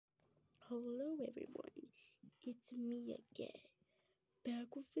Hello everyone, it's me again,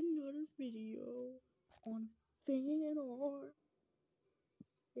 back with another video on fan art.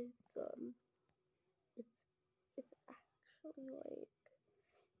 It's it's actually like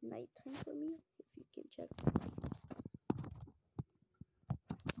nighttime for me, if you can check.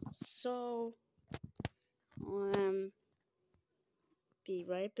 So, be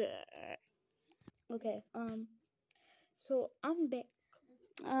right back. Okay, so I'm back.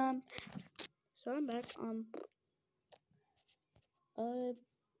 Um, so I'm back.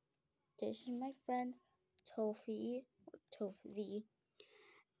 This is my friend Tofi, or Tofzy,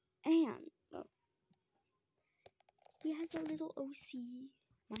 and he has a little OC.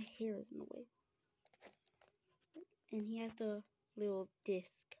 My hair is in the way, and he has the little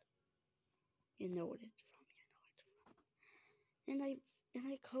disc. You know what it's from. And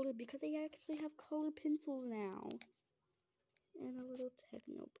I colored because they actually have colored pencils now. And a little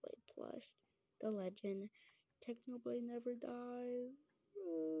Technoblade plush. The legend. Technoblade never dies.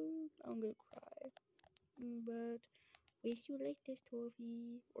 I'm gonna cry. But wish you like this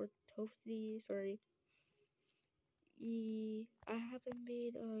Tofi or Tofzy, sorry. I haven't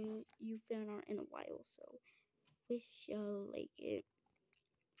made a you fan art in a while, so wish you like it.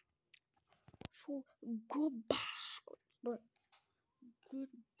 So goodbye.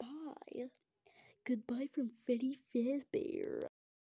 Goodbye. Goodbye from Freddy Fazbear.